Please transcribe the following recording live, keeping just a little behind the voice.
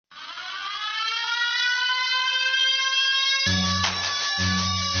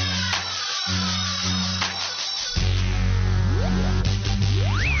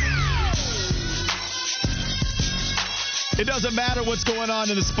It doesn't matter what's going on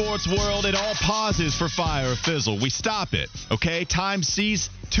in the sports world. It all pauses for Fire or Fizzle. We stop it, okay? Time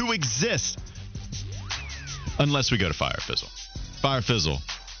cease to exist. Unless we go to Fire or Fizzle. Fire or Fizzle.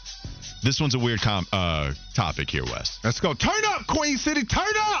 This one's a weird topic here, Wes. Let's go. Turn up, Queen City.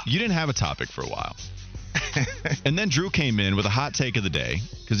 Turn up. You didn't have a topic for a while. And then Drew came in with a hot take of the day,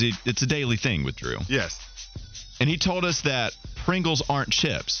 because it's a daily thing with Drew. Yes. And he told us that Pringles aren't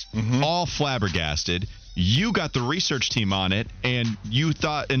chips. All flabbergasted. You got the research team on it, and you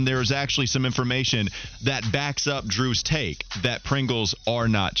thought, and there's actually some information that backs up Drew's take that Pringles are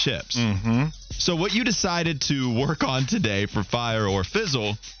not chips. So what you decided to work on today for Fire or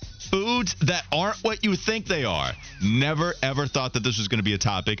Fizzle, foods that aren't what you think they are. Never, ever thought that this was going to be a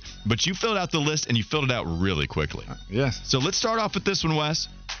topic, but you filled out the list, and you filled it out really quickly. Yes. So let's start off with this one, Wes.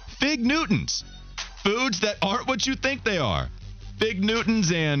 Fig Newtons. Foods that aren't what you think they are. Fig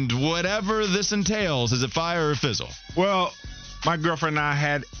Newtons and whatever this entails. Is it Fire or Fizzle? Well, my girlfriend and I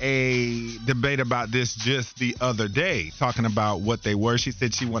had a debate about this just the other day, talking about what they were. She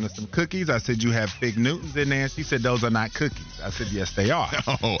said she wanted some cookies. I said, you have Fig Newtons in there. She said, those are not cookies. I said, yes, they are.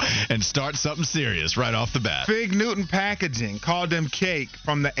 Oh, and start something serious right off the bat. Fig Newton packaging called them cake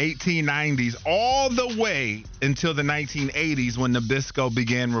from the 1890s all the way until the 1980s when Nabisco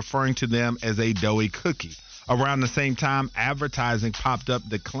began referring to them as a doughy cookie. Around the same time, advertising popped up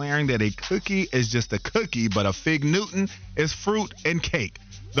declaring that a cookie is just a cookie, but a Fig Newton is fruit and cake.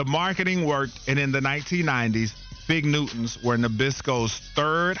 The marketing worked, and in the 1990s, Fig Newtons were Nabisco's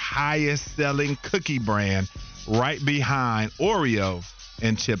third highest selling cookie brand, right behind Oreo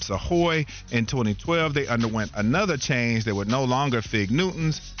and Chips Ahoy. In 2012, they underwent another change. They were no longer Fig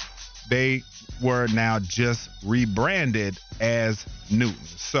Newtons. They were now just rebranded as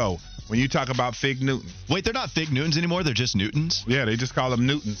Newtons. So when you talk about Fig Newtons. Wait, they're not Fig Newtons anymore? They're just Newtons? Yeah, they just call them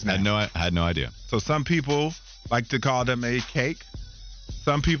Newtons now. I had no idea. So some people like to call them a cake.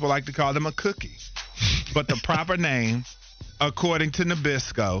 Some people like to call them a cookie. But the proper name, according to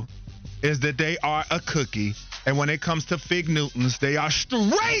Nabisco, is that they are a cookie. And when it comes to Fig Newtons, they are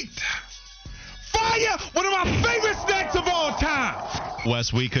straight fire, one of my favorite snacks of all time.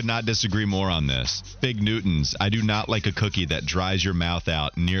 Wes, we could not disagree more on this. Fig Newtons, I do not like a cookie that dries your mouth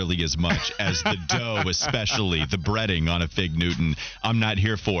out nearly as much as the dough, especially the breading on a Fig Newton. I'm not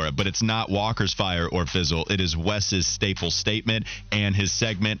here for it, but it's not Walker's Fire or Fizzle. It is Wes's staple statement and his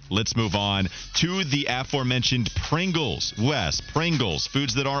segment. Let's move on to the aforementioned Pringles. Wes, Pringles,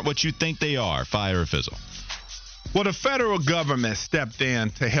 foods that aren't what you think they are. Fire or Fizzle? Well, the federal government stepped in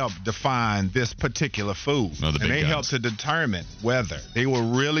to help define this particular food. Oh, and they helped to determine whether they were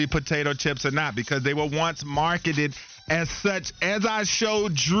really potato chips or not, because they were once marketed as such, as I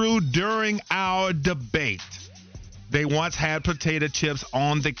showed Drew during our debate. They once had potato chips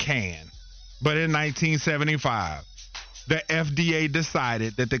on the can. But in 1975, the FDA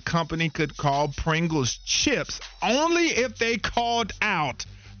decided that the company could call Pringles chips only if they called out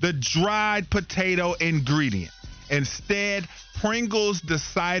the dried potato ingredient. Instead, Pringles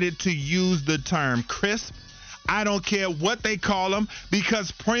decided to use the term crisp. I don't care what they call them,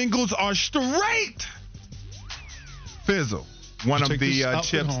 because Pringles are straight. Fizzle, one of the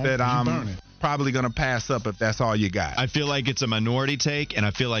chips that I'm probably going to pass up if that's all you got. I feel like it's a minority take, and I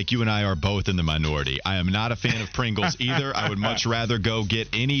feel like you and I are both in the minority. I am not a fan of Pringles either. I would much rather go get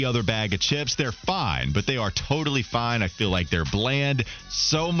any other bag of chips. They're fine, but they are totally fine. I feel like they're bland.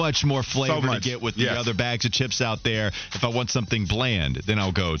 So much more flavor to get with the other bags of chips out there. If I want something bland, then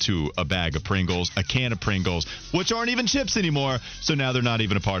I'll go to a bag of Pringles, a can of Pringles, which aren't even chips anymore, so now they're not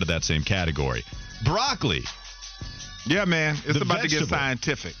even a part of that same category. Broccoli. Yeah, man. It's about to get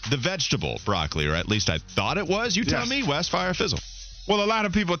scientific. The vegetable broccoli, or at least I thought it was. You tell me, Wes, Fire or Fizzle? Well, a lot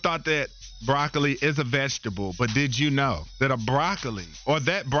of people thought that broccoli is a vegetable, but did you know that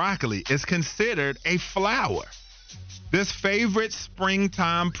that broccoli is considered a flower? This favorite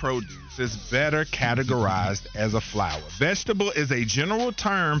springtime produce is better categorized as a flower. Vegetable is a general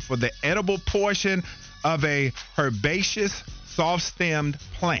term for the edible portion of a herbaceous, soft-stemmed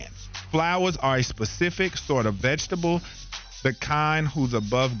plant. Flowers are a specific sort of vegetable, the kind whose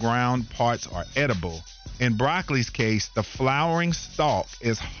above-ground parts are edible. In broccoli's case, the flowering stalk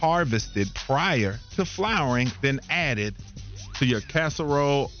is harvested prior to flowering, then added to your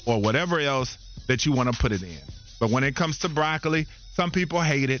casserole or whatever else that you want to put it in. But when it comes to broccoli, some people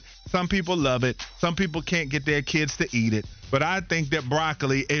hate it, some people love it, some people can't get their kids to eat it. But I think that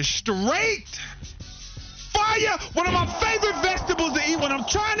broccoli is straight fire, one of my favorite vegetables to eat when I'm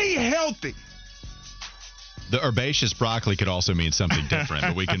trying to eat healthy. The herbaceous broccoli could also mean something different,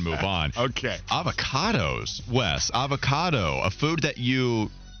 but we can move on. Okay. Avocados, Wes. Avocado, a food that you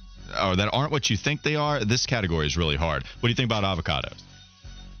or that aren't what you think they are, this category is really hard. What do you think about avocados?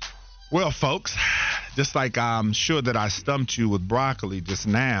 Well, folks, just like I'm sure that I stumped you with broccoli just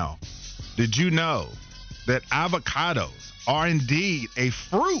now, did you know that avocados are indeed a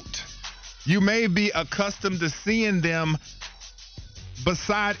fruit? You may be accustomed to seeing them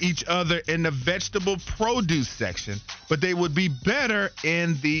beside each other in the vegetable produce section, but they would be better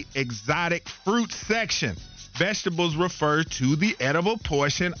in the exotic fruit section. Vegetables refer to the edible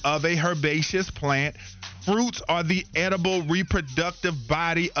portion of a herbaceous plant. Fruits are the edible reproductive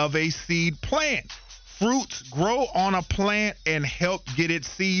body of a seed plant. Fruits grow on a plant and help get its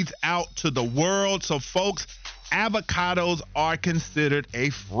seeds out to the world. So, folks, avocados are considered a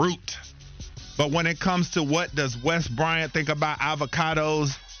fruit. But when it comes to what does Wes Bryant think about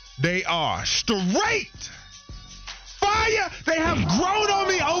avocados, they are straight fire. They have grown on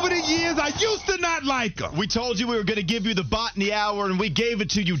me over the years. I used to not like them. We told you we were going to give you the botany hour, and we gave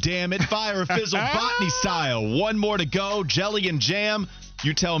it to you, damn it. Fire or Fizzle, botany style. One more to go, jelly and jam.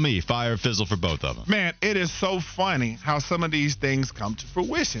 You tell me, fire or Fizzle for both of them. Man, it is so funny how some of these things come to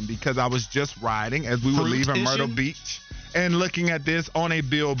fruition, because I was just riding as we were leaving Myrtle Beach and looking at this on a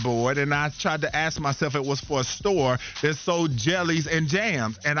billboard, and I tried to ask myself, it was for a store that sold jellies and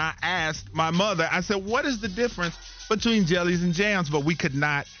jams, and I asked my mother, I said, what is the difference between jellies and jams? But we could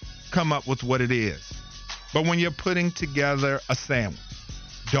not come up with what it is. But when you're putting together a sandwich,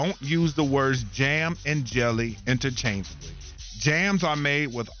 don't use the words jam and jelly interchangeably. Jams are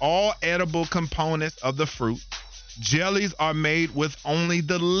made with all edible components of the fruit. Jellies are made with only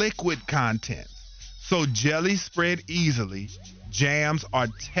the liquid content. So jellies spread easily. Jams are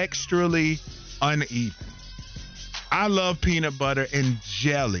texturally uneven. I love peanut butter and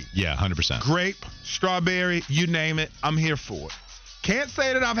jelly. Yeah, 100%. Grape, strawberry, you name it, I'm here for it. Can't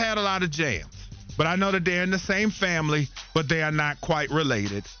say that I've had a lot of jams, but I know that they're in the same family, but they are not quite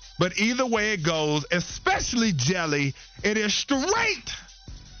related. But either way it goes, especially jelly, it is straight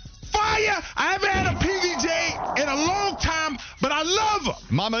fire. I haven't had a PBJ in a long time, but I love them.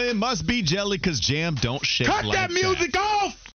 Mama, it must be jelly because jam don't shake Cut like that music off.